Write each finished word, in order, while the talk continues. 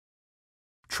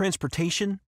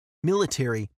transportation,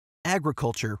 military,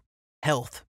 agriculture,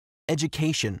 health,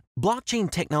 education, blockchain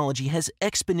technology has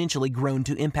exponentially grown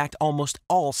to impact almost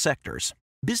all sectors.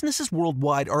 Businesses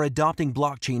worldwide are adopting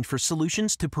blockchain for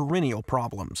solutions to perennial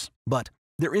problems. But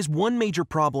there is one major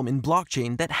problem in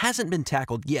blockchain that hasn't been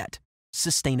tackled yet: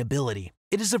 sustainability.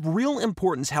 It is of real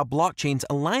importance how blockchains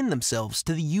align themselves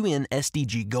to the UN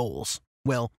SDG goals.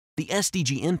 Well, the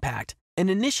SDG Impact, an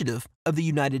initiative of the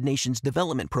United Nations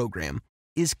Development Program,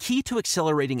 is key to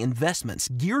accelerating investments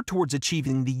geared towards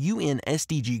achieving the UN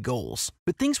SDG goals.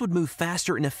 But things would move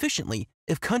faster and efficiently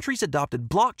if countries adopted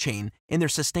blockchain in their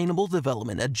sustainable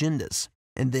development agendas.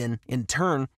 And then, in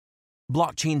turn,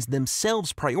 blockchains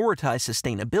themselves prioritize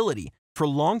sustainability for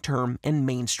long-term and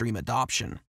mainstream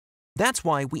adoption. That's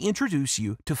why we introduce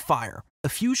you to 5ire, a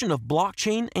fusion of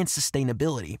blockchain and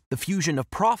sustainability, the fusion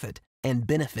of profit and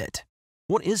benefit.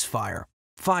 What is 5ire?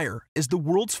 5ire is the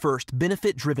world's first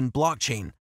benefit-driven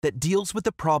blockchain that deals with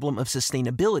the problem of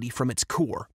sustainability from its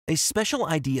core, a special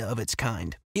idea of its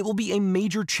kind. It will be a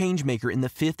major changemaker in the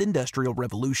 5th Industrial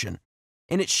Revolution,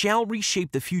 and it shall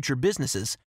reshape the future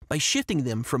businesses by shifting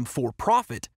them from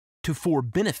for-profit to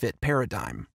for-benefit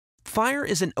paradigm. 5ire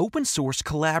is an open-source,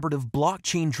 collaborative,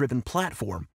 blockchain-driven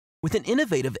platform with an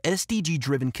innovative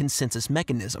SDG-driven consensus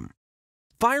mechanism.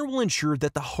 5ire will ensure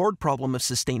that the hard problem of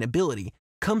sustainability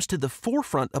comes to the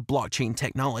forefront of blockchain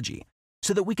technology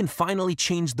so that we can finally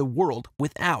change the world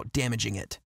without damaging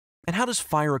it. And how does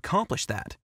 5ire accomplish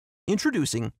that?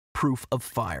 Introducing Proof of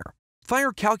 5ire.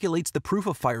 5ire calculates the Proof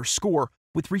of 5ire score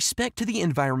with respect to the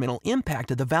environmental impact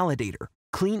of the validator,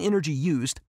 clean energy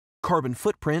used, carbon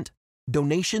footprint,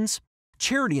 donations,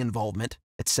 charity involvement,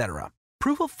 etc.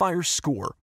 Proof of 5ire's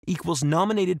score equals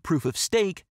nominated proof of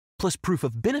stake plus proof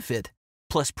of benefit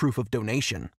plus proof of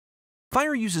donation.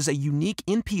 5ire uses a unique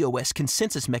NPOS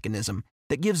consensus mechanism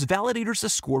that gives validators a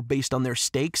score based on their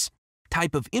stakes,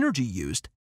 type of energy used,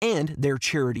 and their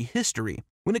charity history.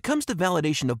 When it comes to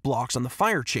validation of blocks on the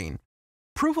 5ireChain,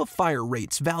 Proof of 5ire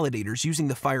rates validators using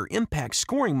the 5ire impact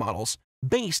scoring models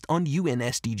based on UN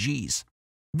SDGs.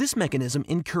 This mechanism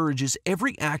encourages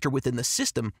every actor within the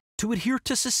system to adhere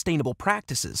to sustainable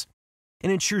practices and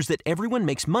ensures that everyone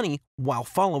makes money while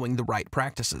following the right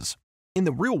practices. In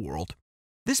the real world,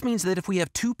 this means that if we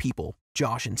have two people,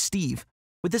 Josh and Steve,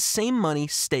 with the same money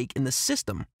stake in the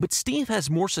system, but Steve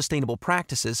has more sustainable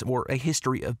practices or a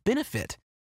history of benefit,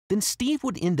 then Steve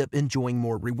would end up enjoying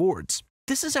more rewards.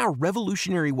 This is our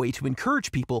revolutionary way to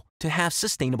encourage people to have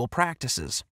sustainable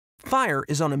practices. 5ire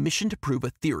is on a mission to prove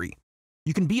a theory: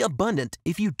 you can be abundant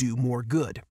if you do more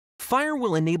good. 5ire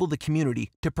will enable the community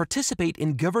to participate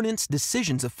in governance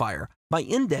decisions of 5ire by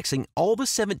indexing all the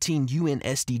 17 UN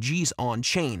SDGs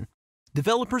on-chain.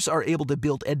 Developers are able to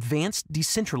build advanced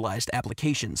decentralized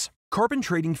applications, carbon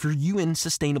trading for UN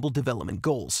Sustainable Development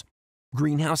Goals,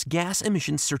 greenhouse gas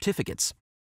emissions certificates,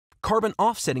 carbon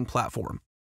offsetting platform,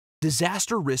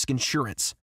 disaster risk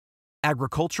insurance,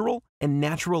 agricultural and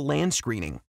natural land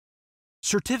screening,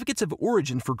 certificates of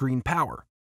origin for green power,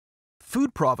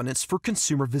 food provenance for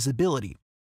consumer visibility,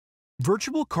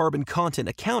 virtual carbon content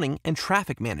accounting and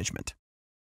traffic management.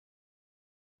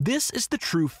 This is the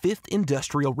true 5th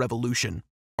Industrial Revolution.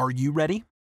 Are you ready?